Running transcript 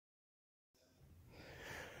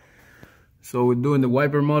So we're doing the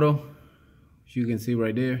wiper model, as you can see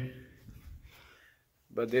right there.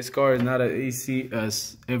 But this car is not as easy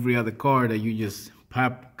as every other car that you just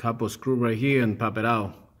pop a couple screw right here and pop it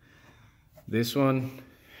out. This one,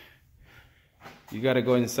 you gotta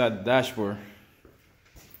go inside the dashboard.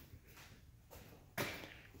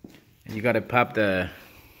 And you gotta pop the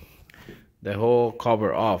whole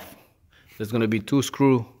cover off. There's gonna be two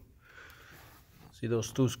screws. See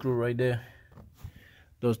those two screws right there?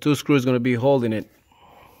 Those two screws gonna be holding it.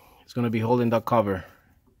 It's gonna be holding the cover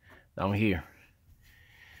down here.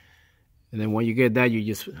 And then when you get that, you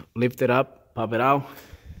just lift it up, pop it out.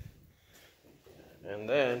 And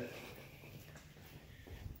then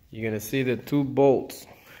you're gonna see the two bolts.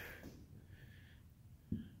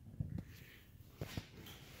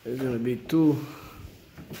 There's gonna be two.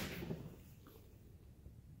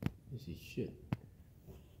 This is shit.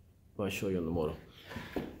 I'll show you on the model.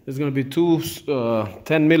 There's gonna be two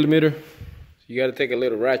 10 millimeter. So you gotta take a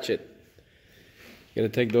little ratchet. You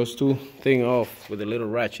gotta take those two things off with a little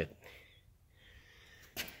ratchet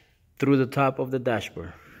through the top of the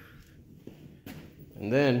dashboard.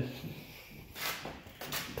 And then,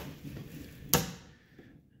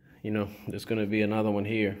 you know, there's gonna be another one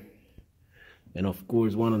here. And of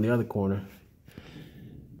course one on the other corner.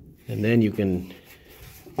 And then you can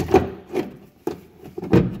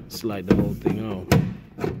slide the whole thing out.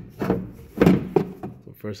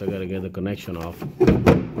 But first I gotta get the connection off.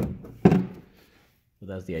 But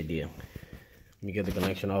that's the idea. Let me get the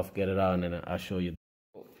connection off, get it out, and then I'll show you.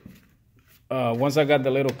 Once I got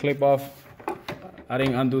the little clip off, I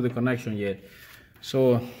didn't undo the connection yet.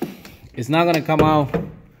 So it's not gonna come out.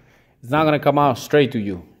 It's not gonna come out straight to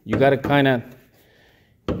you. You gotta kind of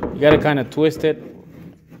twist it,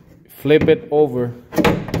 flip it over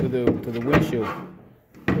to the windshield,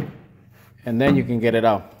 and then you can get it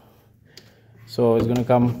out. So it's gonna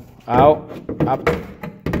come out, up.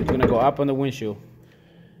 It's gonna go up on the windshield,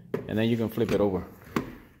 and then you can flip it over.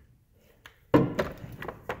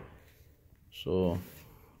 So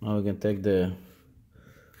now we can take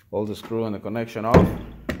all the screw and the connection off,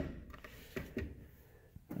 and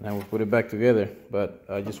then we'll put it back together. But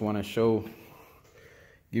I just want to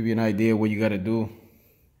give you an idea what you got to do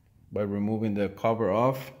by removing the cover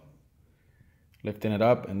off, lifting it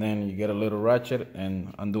up, and then you get a little ratchet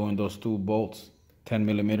and undoing those two bolts, 10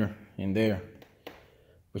 millimeter in there,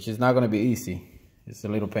 which is not going to be easy. It's a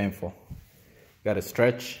little painful. You got to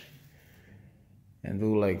stretch and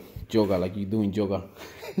do like yoga, like you're doing yoga.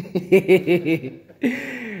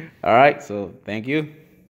 All right, so thank you.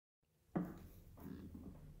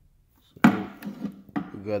 So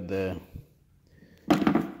we got the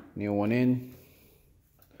new one in,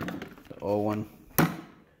 the old one.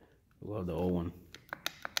 Well, the old one.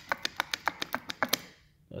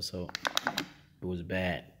 That's how it was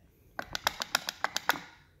bad.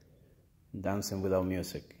 Dancing without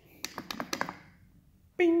music.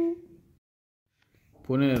 Bing.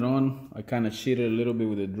 Putting it on, I kind of cheated a little bit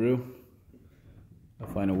with the drill. I'll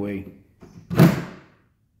find a way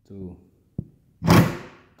to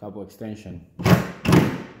couple extension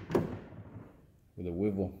with a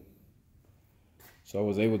wiggle. So I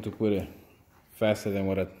was able to put it faster than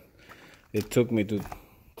what it took me to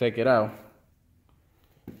take it out.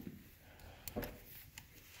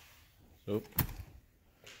 So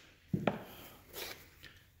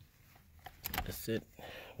that's it.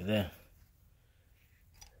 There.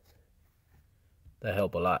 That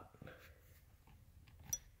helped a lot.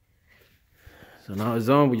 So now it's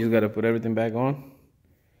on. We just gotta put everything back on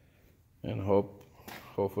and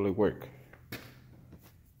hopefully work.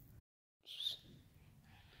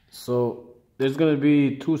 So there's gonna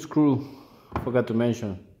be two screws, forgot to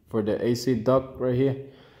mention, for the AC duct right here.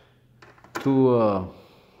 Two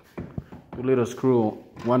little screw,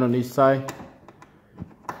 one on each side.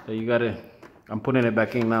 So you gotta, I'm putting it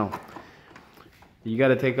back in now. You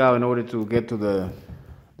gotta take out in order to get to the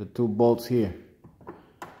two bolts here.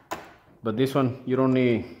 But this one you don't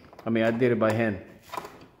need. I mean, I did it by hand,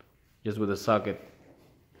 just with a socket.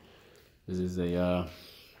 This is a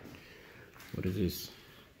what is this?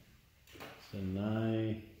 It's a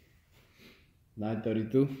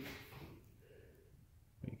 932.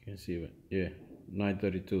 You can see it. Yeah,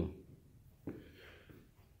 932.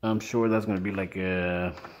 I'm sure that's gonna be like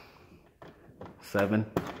a 7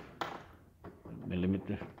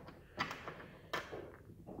 millimeter.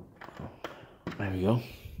 There we go.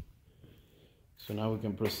 So now we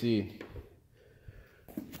can proceed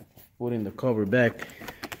putting the cover back.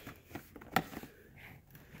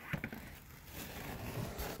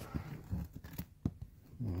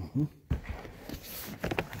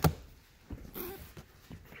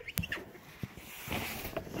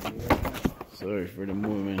 Sorry for the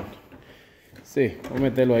movement. Sí, voy a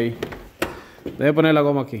meterlo ahí. Debe poner la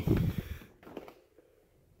goma aquí.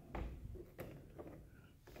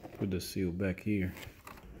 Put the seal back here.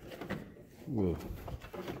 Whoa.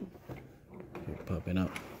 Keep popping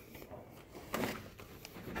up.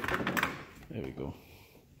 There we go.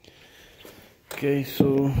 Okay,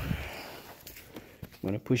 so I'm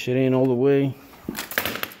gonna push it in all the way.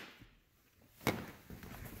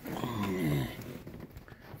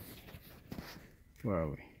 Where are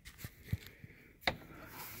we?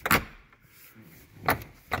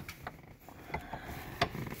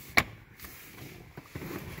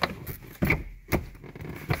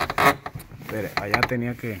 Espere, allá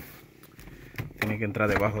tenía que entrar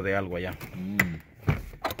debajo de algo allá.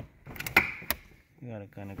 You gotta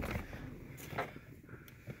kind of...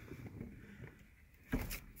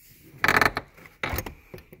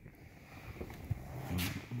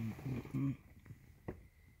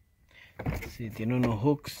 Sí, tiene unos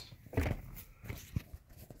hooks.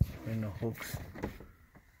 Tiene unos hooks.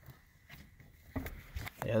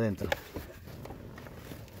 Allá adentro.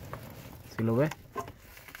 ¿Sí lo ves?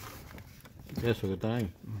 Eso que está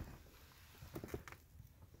ahí.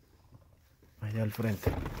 Allá al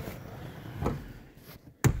frente.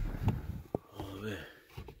 A ver.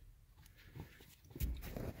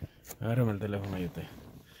 Agárrame el teléfono ahí usted.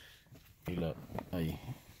 Y la... ahí.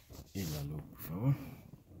 Y la luz, por favor.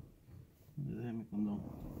 Déjame mi condón.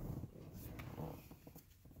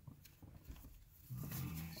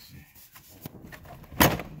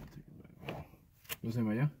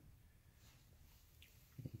 Lúceme allá.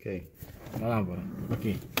 Ok. La lámpara.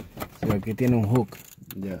 Aquí. So aquí tiene un hook.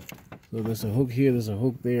 Yeah. So there's a hook here, there's a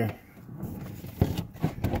hook there.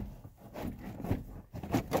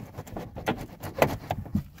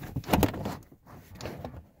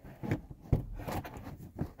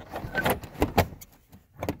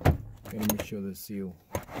 Let me show the seal.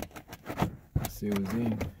 The seal is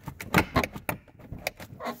in.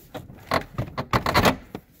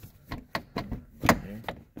 Okay.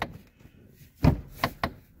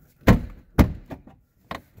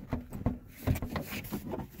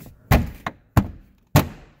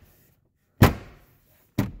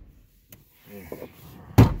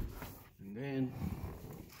 And then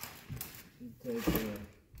you take a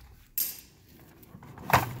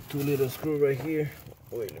 2-liter screw right here.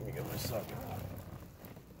 Wait, let me get my socket.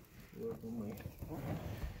 Work on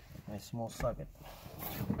my small socket.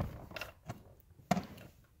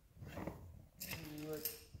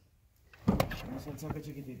 Es el socket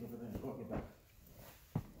chiquitito que tengo que quitar.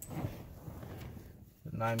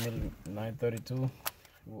 932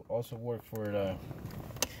 will also work for the.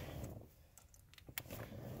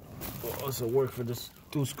 Will also work for this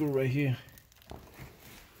 2 screw right here.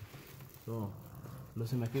 So,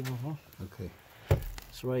 listen aquí, por favor. Okay.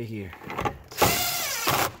 It's right here.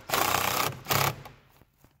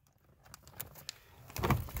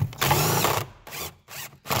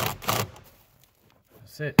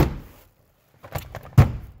 That's it.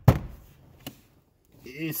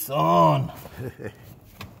 It's on. You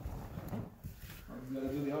gotta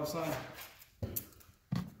do the outside.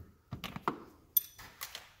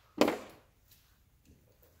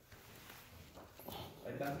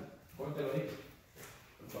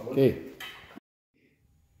 Okay.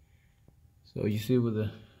 So you see with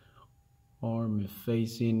the arm is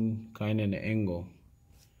facing kind of an angle.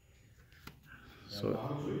 So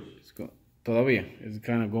it's todavía it's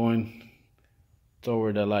kind of going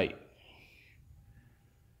toward the light.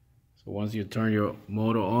 So once you turn your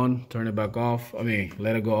motor on, turn it back off. I mean,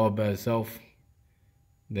 let it go off by itself.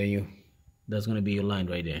 Then that's gonna be your line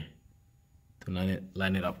right there to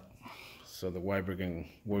line it up, so the wiper can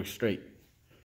work straight.